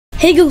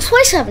Hey guys,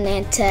 what's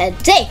happening? And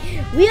today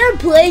we are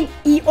playing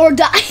Eat or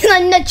Die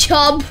on the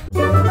Chub.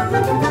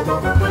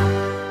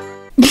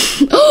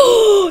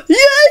 Oh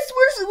yes,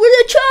 we're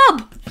the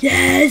Chub.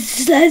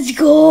 Yes, let's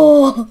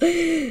go.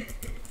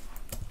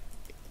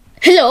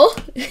 Hello,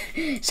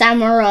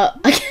 Samara.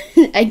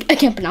 I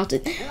can't pronounce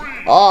it.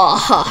 Oh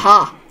ha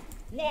ha.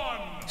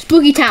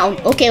 Spooky Town.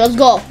 Okay, let's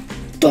go.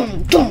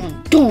 Dum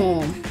dum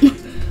dum.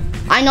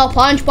 I know,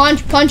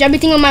 punch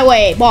everything on my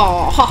way.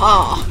 Bah, ha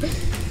ha.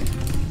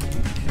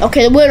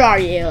 Okay, where are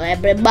you,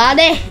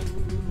 everybody?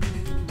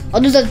 Oh,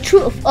 there's a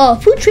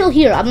food trail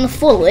here. I'm gonna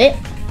follow it.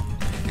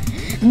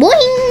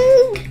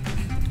 Boing!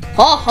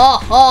 Ha ha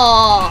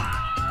ha!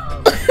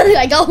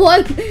 I got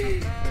one.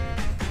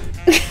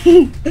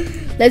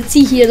 Let's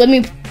see here. Let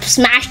me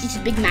smash this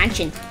big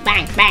mansion.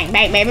 Bang, bang,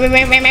 bang, bang, bang,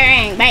 bang, bang,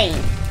 bang, bang.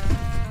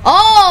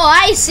 Oh,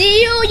 I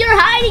see you. You're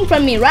hiding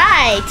from me,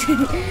 right?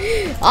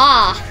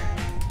 Ah,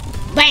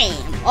 bam.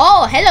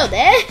 Oh, hello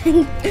there.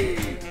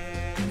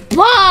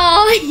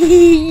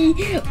 Bye.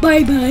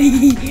 Bye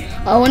bye.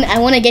 I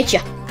wanna get you.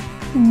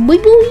 Bye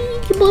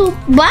bye.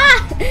 Bye.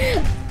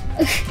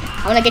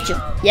 I wanna get you.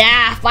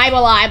 Yeah, 5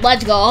 alive.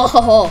 Let's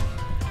go.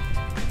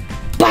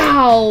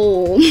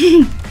 Bow.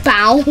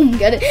 Bow.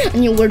 Got it? A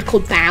new word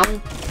called bow.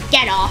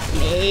 Get off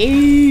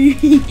me.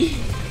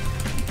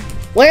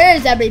 Where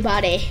is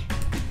everybody?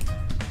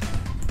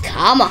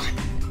 Come on.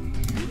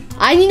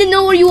 I need to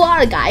know where you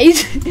are,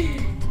 guys.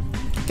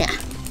 Yeah.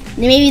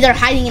 Maybe they're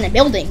hiding in a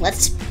building.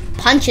 Let's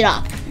punch it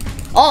up.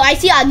 Oh, I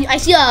see a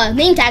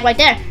name tag right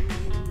there.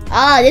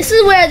 Ah, this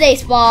is where they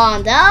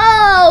spawned.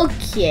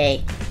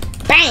 Okay.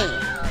 Bang.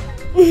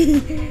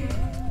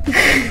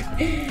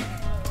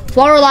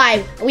 4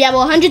 alive. We have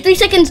 103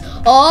 seconds.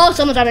 Oh,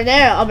 someone's over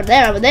there,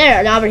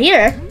 and over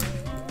here.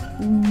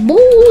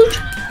 Boosh.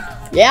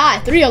 Yeah,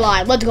 3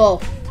 alive. Let's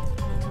go.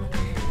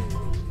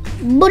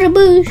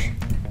 Boosh.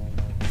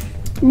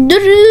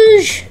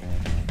 Doosh.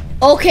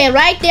 Okay,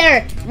 right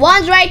there.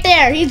 One's right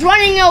there. He's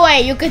running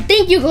away. You could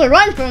think you could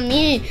run from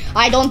me.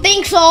 I don't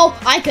think so.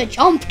 I could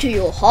jump to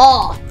you.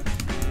 Ha.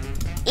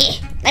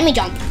 Let me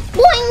jump.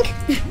 Boing.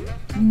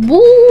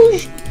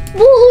 Boosh.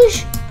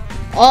 Boosh.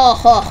 Oh,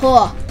 ha,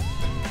 ha.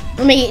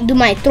 Let me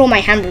throw my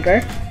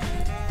hamburger.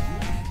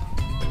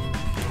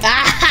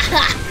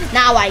 Ah,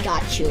 now I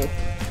got you.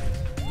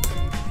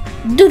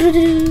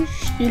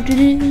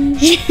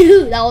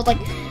 That was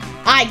like,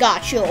 I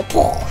got you.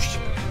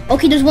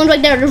 Okay, there's one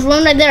right there. There's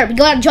one right there. We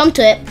gotta jump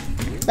to it.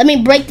 Let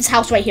me break this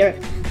house right here.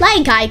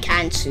 Like I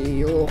can't see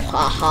you.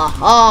 Ha ha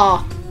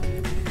ha.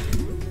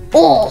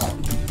 Oh.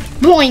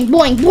 Boing,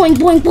 boing, boing,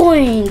 boing,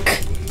 boing.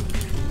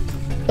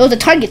 There's a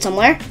target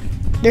somewhere.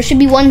 There should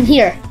be one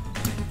here.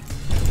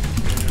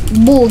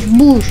 Boosh,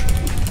 boosh.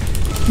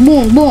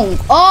 Boom, boom.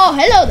 Oh,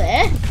 hello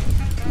there.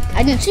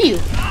 I didn't see you.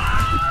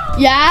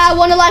 Yeah,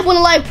 one alive, one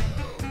alive.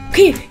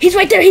 Okay, he's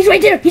right there, he's right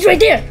there, he's right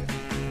there.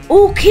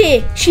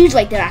 Okay, she's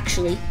right there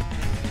actually.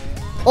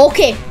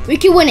 Okay, we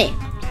can win it.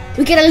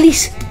 We can at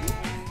least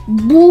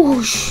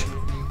boosh.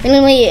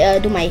 Let me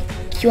do my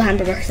Q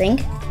hamburger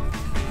thing.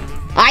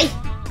 Aye.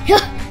 No.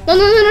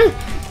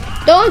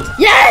 Don't.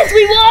 Yes,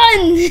 we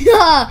won.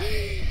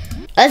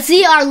 Let's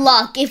see our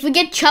luck. If we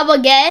get Chub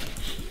again.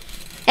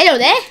 Hello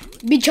there.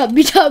 Be Chub,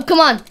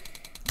 come on.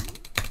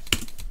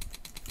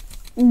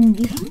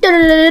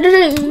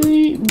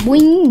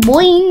 Boing,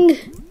 boing.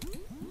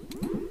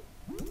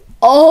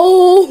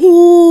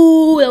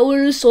 Oh, that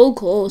was so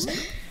close.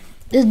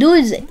 This dude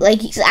is like,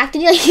 he's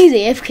acting like he's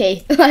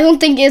AFK. I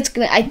think it's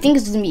gonna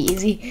be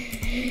easy.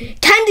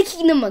 Candy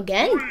Kingdom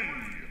again?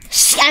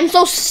 I'm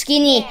so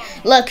skinny.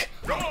 Look.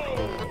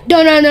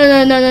 No.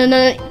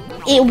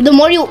 The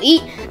more you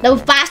eat, the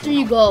faster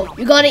you go.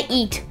 You gotta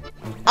eat.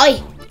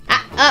 Oi.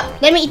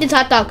 Let me eat this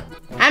hot dog.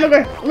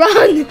 Hamburger.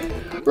 Run.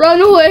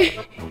 Run away.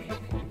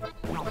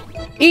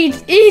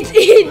 Eat.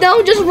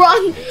 Don't just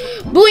run.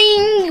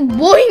 Boing,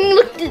 boing.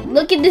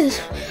 Look at this.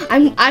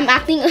 I'm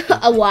acting.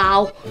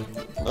 Wow.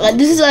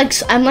 This is like,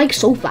 I'm like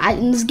so fat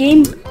in this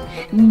game.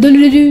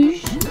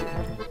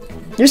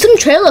 There's some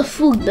trail of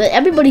food, but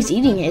everybody's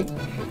eating it.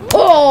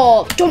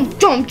 Oh,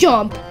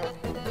 jump.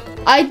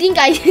 I think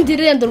I did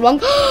it at the wrong.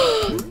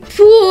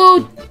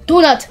 Food.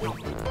 Donut.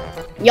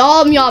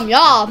 Yum.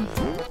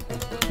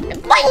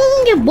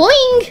 Boing,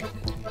 boing.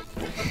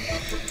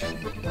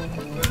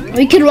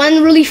 We can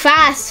run really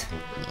fast.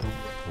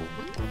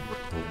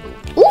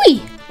 Ooh.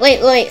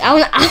 Wait. I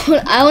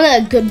want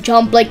a good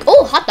jump. Like,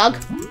 oh, hot dog.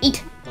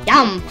 Eat.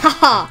 Yum,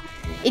 haha.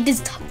 Eat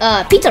this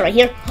pizza right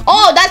here.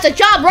 Oh, that's a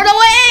Chub. Run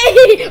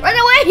away! Run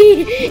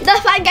away!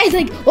 That fat guy's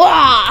like,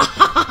 wah,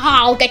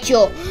 I'll get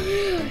you.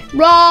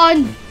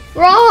 Run!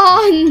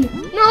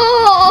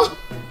 No!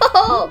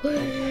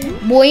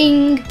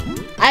 Boing.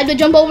 I have to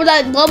jump over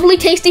that lovely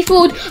tasty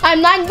food. I'm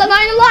 9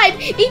 alive.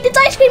 Eat this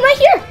ice cream right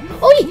here.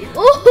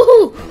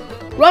 Oh!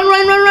 Run!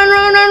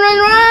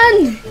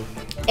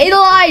 8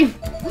 alive.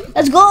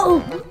 Let's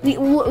go.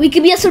 We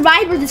could be a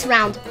survivor this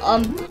round.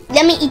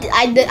 Let me eat.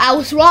 I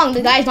was wrong.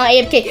 The guy's not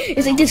AFK.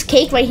 It's like this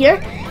cake right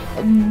here.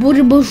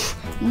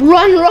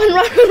 Run, run, run,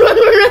 run,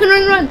 run,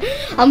 run, run.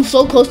 I'm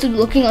so close to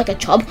looking like a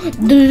chub.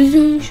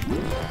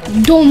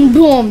 Dum,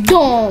 dum,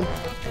 dum.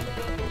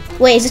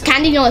 Wait, is this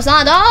candy? No, it's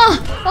not.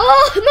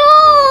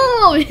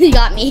 Oh, no. He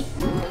got me.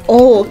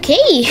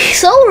 Okay,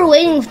 so we're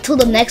waiting till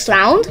the next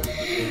round.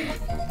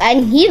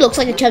 And he looks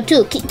like a chub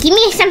too. Give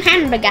me some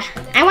hamburger.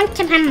 I want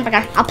some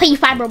hamburger. I'll pay you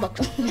 5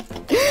 Robux.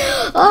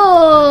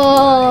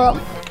 Oh.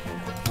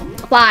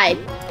 5,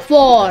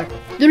 4,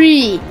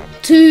 3,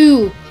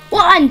 2,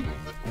 1.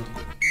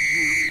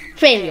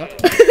 Failure.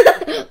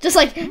 Just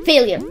like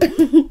failure.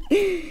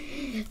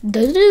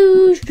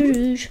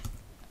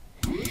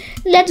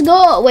 Let's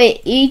go.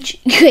 Wait,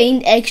 each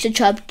gained extra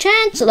chub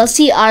chance. So let's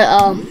see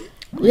our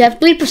we have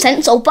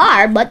 3% so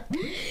far, but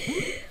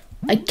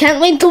I can't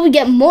wait until we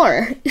get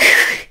more.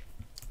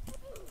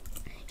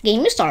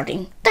 Game is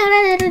starting.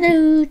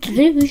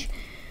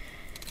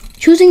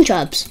 Choosing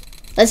chubs.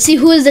 Let's see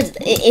who is it.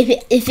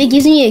 If it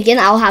gives me again,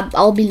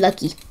 I'll be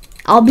lucky.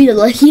 I'll be the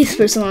luckiest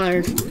person on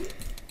earth.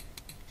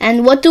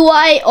 And what do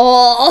I?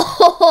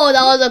 Oh,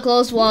 that was a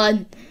close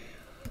one.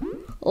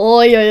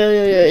 Oh,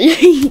 yeah.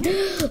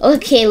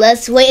 Okay,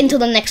 let's wait until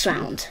the next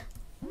round.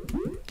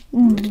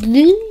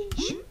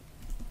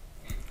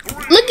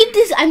 Look at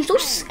this. I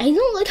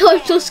don't like how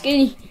I'm so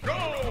skinny.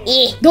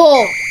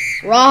 Go.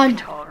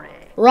 Run.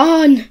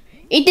 Run.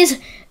 Eat this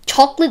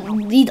chocolate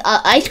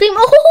ice cream.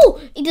 Oh,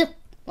 eat this.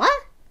 What?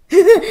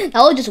 That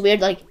was just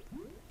weird. Like,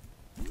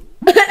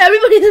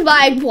 everybody's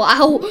vibe.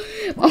 Wow.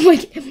 Oh my.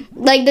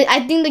 Like, I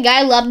think the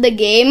guy loved the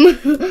game.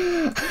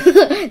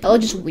 That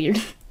was just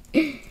weird.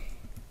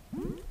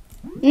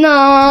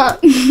 Nah.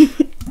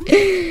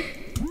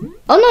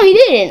 Oh no, he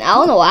didn't. I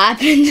don't know what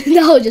happened.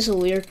 That was just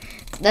weird.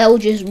 That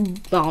was just, I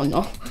don't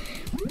know.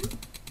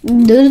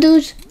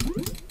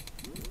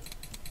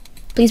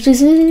 Please,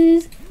 please,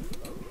 please.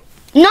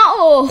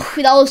 No!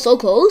 That was so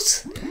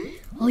close.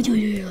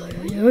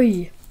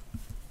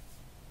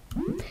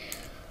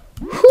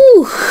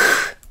 Whew.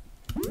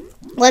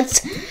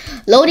 Let's,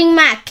 loading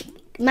map.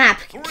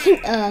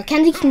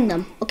 Candy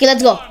Kingdom. Okay,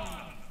 let's go.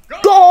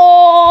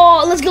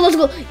 Go! Let's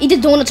go. Eat the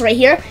donuts right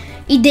here.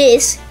 Eat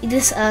this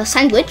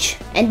sandwich.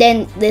 And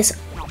then this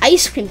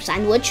ice cream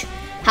sandwich.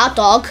 Hot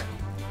dog.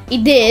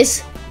 Eat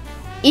this.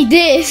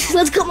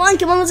 Let's come on,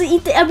 let's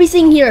eat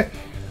everything here.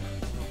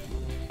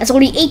 That's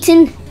already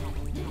 18.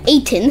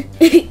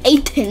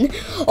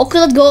 Okay,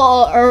 let's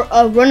go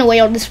run away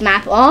on this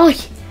map. Oh,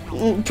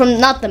 from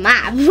not the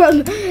map,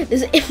 from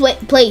this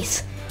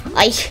place.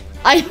 I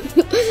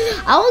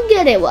don't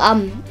get it.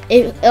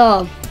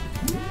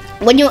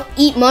 When you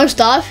eat more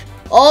stuff.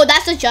 Oh,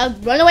 that's the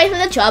chub. Run away from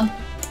the chub.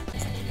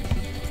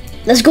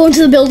 Let's go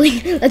into the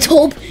building. Let's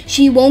hope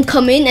she won't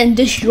come in and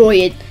destroy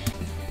it.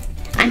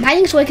 I'm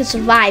hiding so I can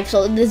survive.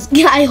 So this,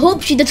 I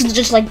hope she doesn't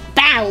just like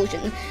bounce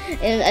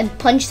and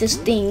punch this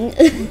thing.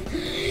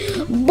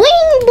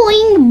 Boing,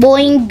 boing,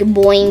 boing,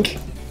 boing.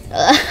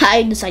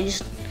 I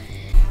decided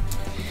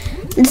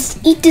let's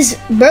eat this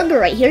burger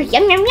right here.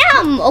 Yum, yum,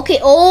 yum. Okay.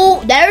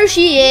 Oh, there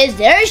she is.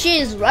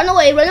 Run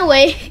away.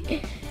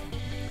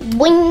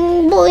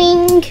 Boing,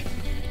 boing.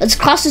 Let's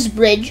cross this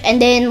bridge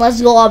and then let's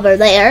go over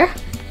there.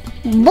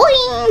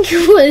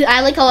 Boing.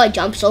 I like how I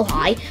jump so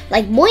high.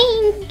 Like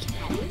boing.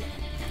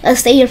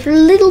 Let's stay here for a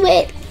little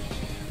bit.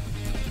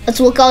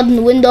 Let's look out in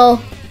the window.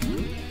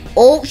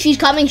 Oh, she's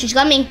coming.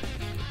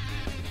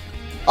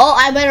 Oh,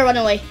 I better run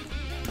away.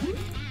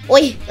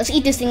 Wait, let's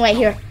eat this thing right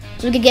here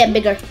so we can get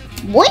bigger.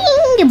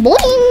 Boing,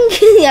 boing.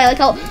 Yeah, I like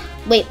how.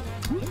 Wait,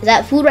 is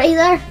that food right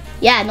there?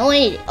 Yeah, no, I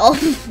need it. Oh,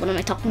 what am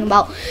I talking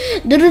about?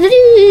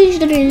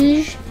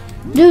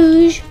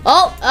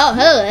 Oh,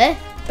 hello there.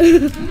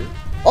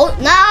 Oh,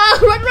 no,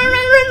 run.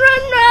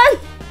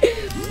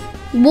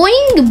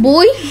 Boing,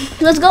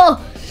 boing. Let's go.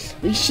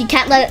 We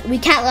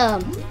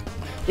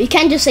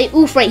can't just say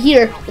oof right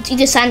here. Let's eat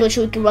this sandwich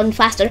so we can run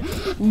faster.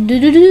 I'm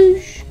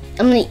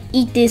gonna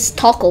eat this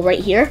taco right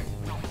here.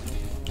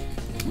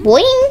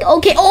 Boing.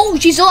 Okay. Oh,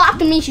 she's so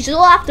after me.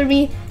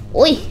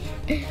 Oi.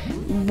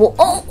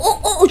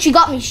 Oh, she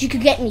got me. She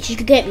could get me.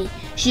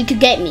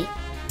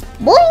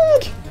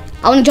 Boing.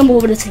 I wanna jump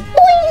over this thing.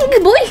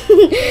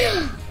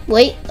 Boing.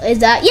 Wait, is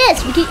that?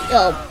 Yes, we can.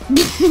 Oh,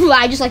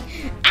 I just like,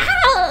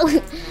 ow.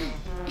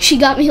 She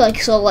got me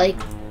like so like.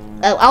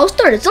 I was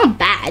third. It's not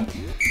bad.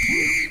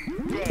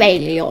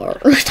 Failure.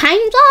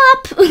 Time's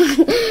up.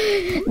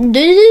 I'm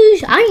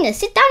gonna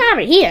sit down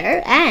over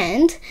here,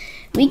 and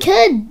we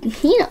could,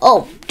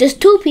 oh, just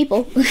 2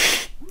 people.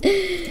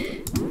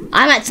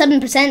 I'm at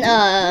 7%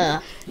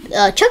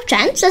 chub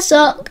chance.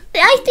 So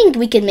I think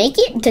we can make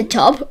it to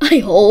chub.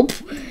 I hope.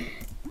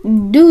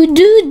 Boing.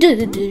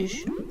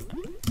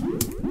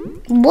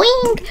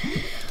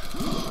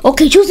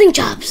 Okay, choosing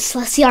chubs.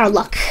 Let's see our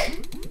luck.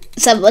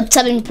 So what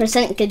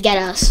 7% could get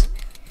us.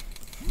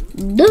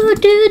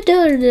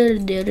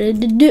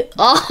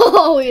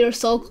 Oh, we are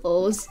so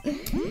close.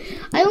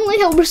 I don't like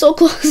how we're so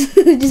close.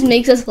 It just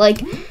makes us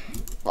like,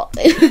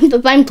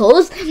 if I'm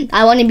close,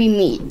 I want to be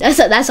me.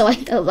 That's how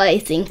I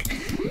think.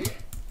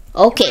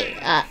 Okay,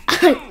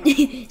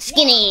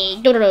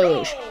 skinny.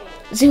 Let's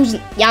see who's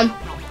yum.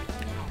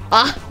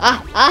 Oh.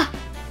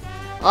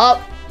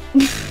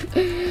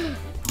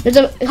 There's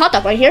a hot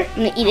dog right here.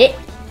 I'm gonna eat it.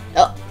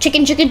 Oh,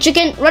 chicken.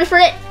 Run for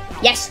it.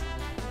 Yes,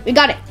 we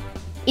got it.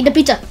 Eat the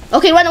pizza.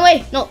 Okay, run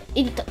away. No,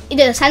 eat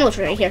the sandwich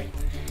right here.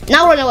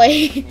 Now run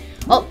away.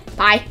 Oh,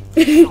 bye.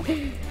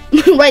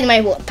 Right in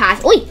my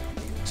path. Oi,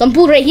 some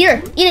food right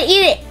here. Eat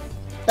it.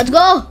 Let's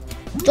go.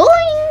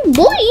 Boing,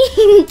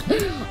 boing.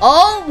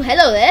 Oh,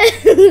 hello there.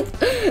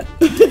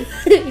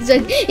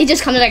 He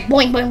just comes like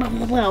boing, boing,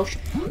 boing, boing.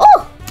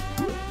 Oh,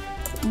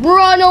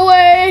 run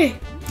away.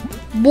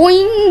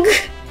 Boing.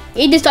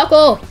 Eat this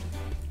taco.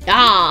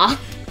 Ah,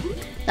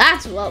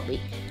 that's what we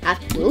have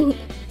to do.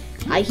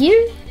 I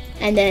hear,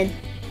 and then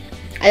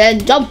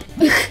jump.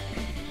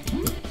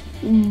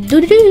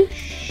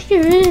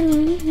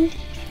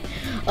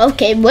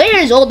 Okay, where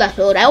is all that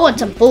food? I want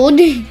some food.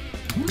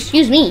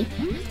 Excuse me.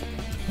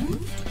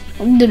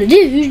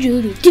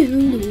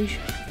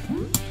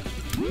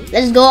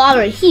 Let's go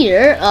over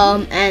here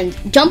and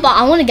jump on.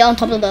 I want to get on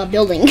top of the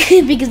building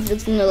because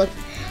it's gonna look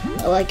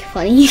like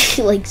funny,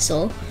 like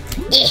so.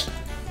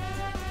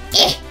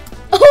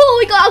 Oh,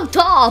 we got on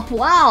top!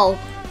 Wow!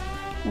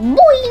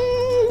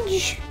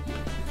 Boing!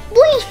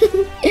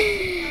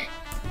 Boing!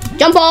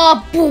 Jump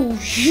up!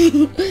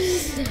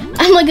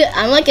 I'm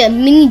like a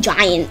mini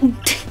giant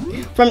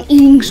from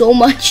eating so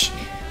much.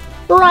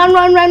 Run!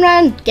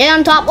 Get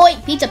on top! Oi!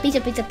 Pizza!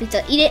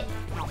 Eat it!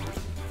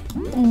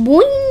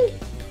 Boing!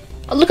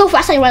 Oh, look how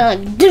fast I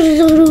run!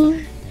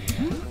 Like,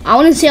 I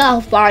want to see how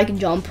far I can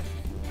jump.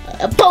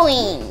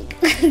 Boing!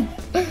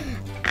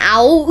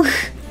 Ow!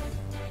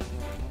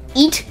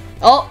 Eat!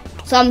 Oh,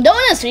 some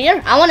donuts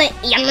here. I want to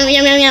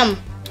yum.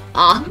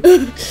 Ah.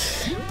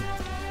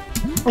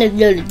 Me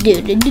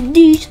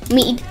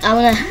eat.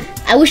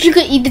 I wish you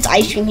could eat this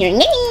ice cream here.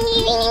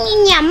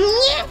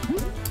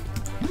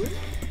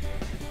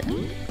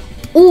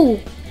 Ooh.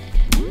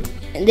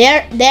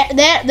 There.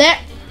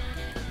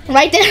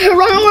 Right there.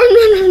 Run.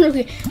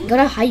 Okay.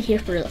 Gotta hide here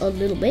for a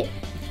little bit.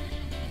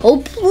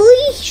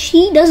 Hopefully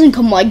she doesn't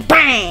come like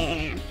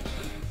bam.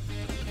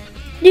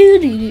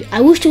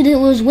 I wish there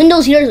was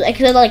windows here. I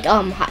could like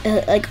oh,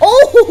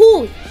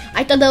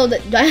 I thought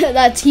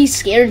that he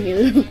scared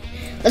me.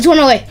 Let's run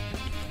away.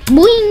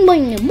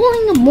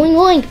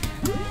 Boing.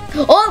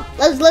 Oh,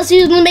 let's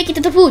see who's gonna make it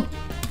to the food.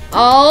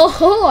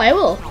 Oh, I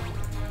will.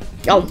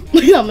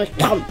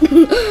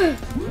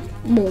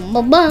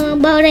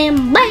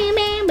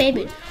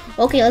 Baby.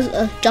 Okay, let's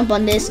jump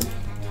on this.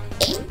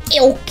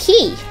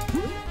 Okay.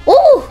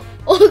 Oh,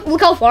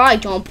 look how far I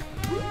jump.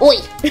 Oi.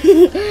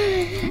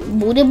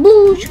 Booty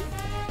boosh.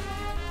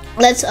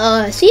 Let's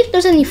see if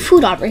there's any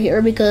food over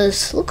here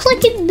because looks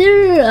like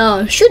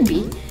there should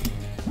be.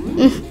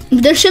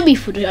 There should be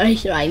food right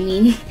here, I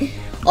mean.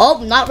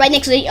 Oh, not right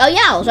next to the, oh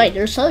yeah, I was right.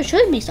 There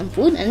should be some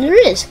food, and there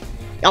is.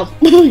 Yum.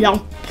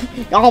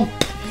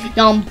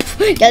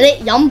 Get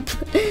it? Yum.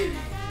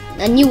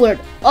 A new word.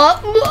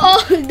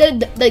 Oh,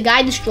 the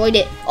guy destroyed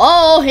it.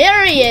 Oh,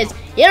 here he is.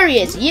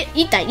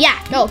 Eat that. Yeah.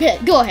 No, okay,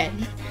 go ahead.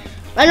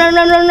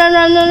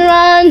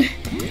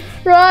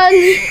 Run.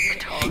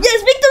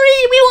 Yes,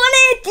 victory! We won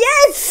it!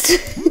 Yes!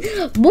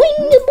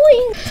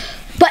 Boing.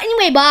 But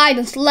anyway, bye.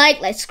 Don't like,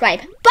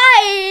 subscribe.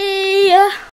 Bye!